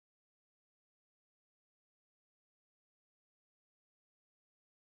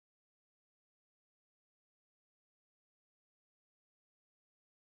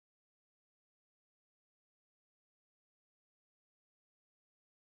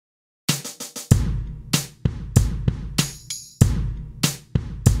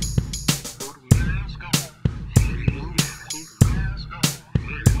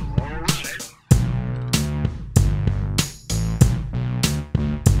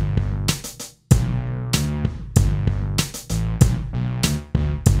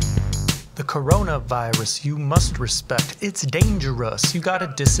coronavirus you must respect. It's dangerous, you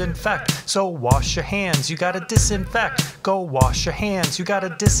gotta disinfect. So wash your hands, you gotta disinfect. Go wash your hands, you gotta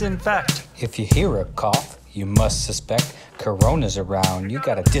disinfect. If you hear a cough, you must suspect corona's around, you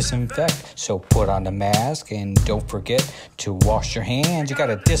gotta disinfect. So put on the mask and don't forget to wash your hands, you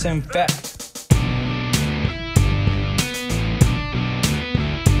gotta disinfect.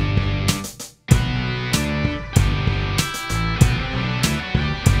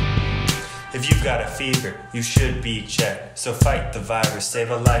 If you got a fever, you should be checked. So fight the virus, save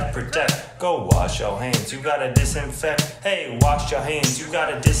a life, protect. Go wash your hands, you gotta disinfect. Hey, wash your hands, you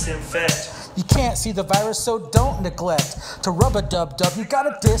gotta disinfect. You can't see the virus, so don't neglect to rub-a-dub-dub, you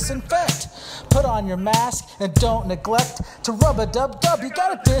gotta disinfect. Put on your mask and don't neglect to rub-a-dub-dub, you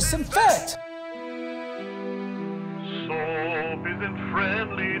gotta disinfect. Soap isn't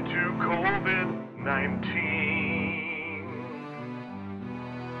friendly to COVID-19.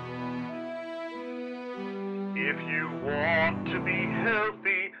 If you want to be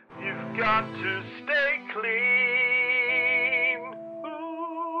healthy, you've got to stay clean.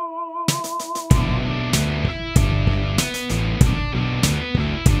 Ooh.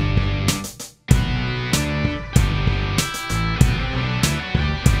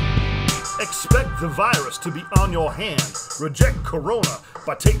 Expect the virus to be on your hand. Reject corona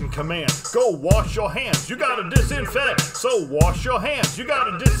by taking command. Go wash your hands, you gotta disinfect. So wash your hands, you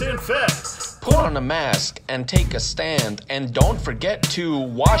gotta disinfect. Put on a mask and take a stand, and don't forget to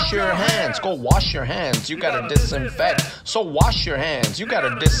wash your hands. Go wash your hands, you gotta disinfect. So wash your hands, you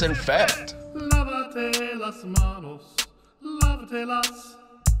gotta disinfect. Lávate las manos, lávate las.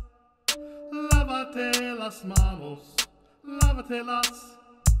 Lávate las manos, lávate las.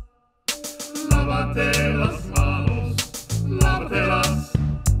 Lávate las manos, lávate las.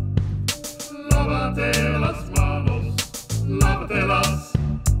 Lávate las manos, lávate las.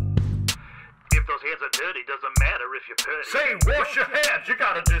 If those hands are dirty, doesn't matter if you're pretty. Say, wash your hands, you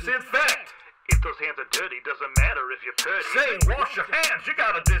gotta disinfect. If those hands are dirty, doesn't matter if you're pretty. Say, wash your hands, you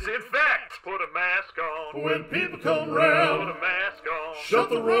gotta disinfect. Put a mask on when people come round. Put a mask on. Shut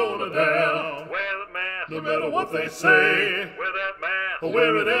the Rona down. Wear the mask. No matter what they say. Wear that mask.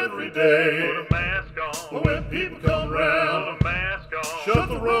 Wear it every day. Put a mask on when people come round. Put a mask on. Shut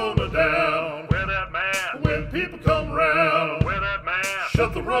the Rona down. Wear that mask. When people come round. Wear that mask.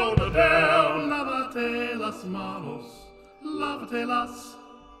 Shut the Rona down. Lávate las manos. Lávate las.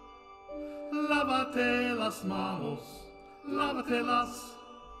 Lávate las manos, lávate las.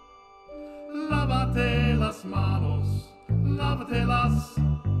 Lávate las manos, lávate las.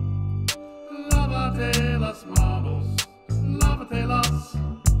 Lávate las manos, lávate las.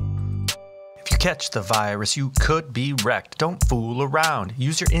 If you catch the virus, you could be wrecked. Don't fool around.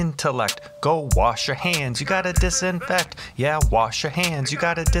 Use your intellect. Go wash your hands. You gotta disinfect. Yeah, wash your hands. You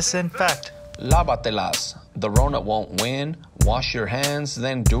gotta disinfect. Lávatelas. The Rona won't win. Wash your hands,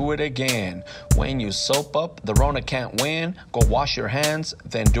 then do it again. When you soap up, the Rona can't win. Go wash your hands,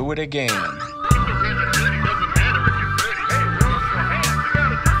 then do it again.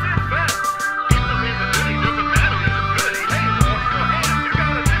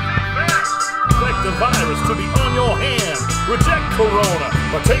 The virus to be on your hand. Reject corona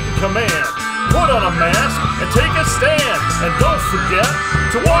by taking command. Put on a mask and take a stand. And don't forget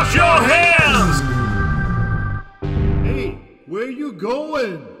to wash your hands. Hey, where you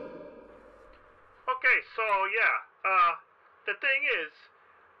going? Okay, so yeah, the thing is,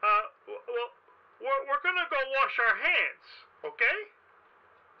 well, we're gonna go wash our hands, okay?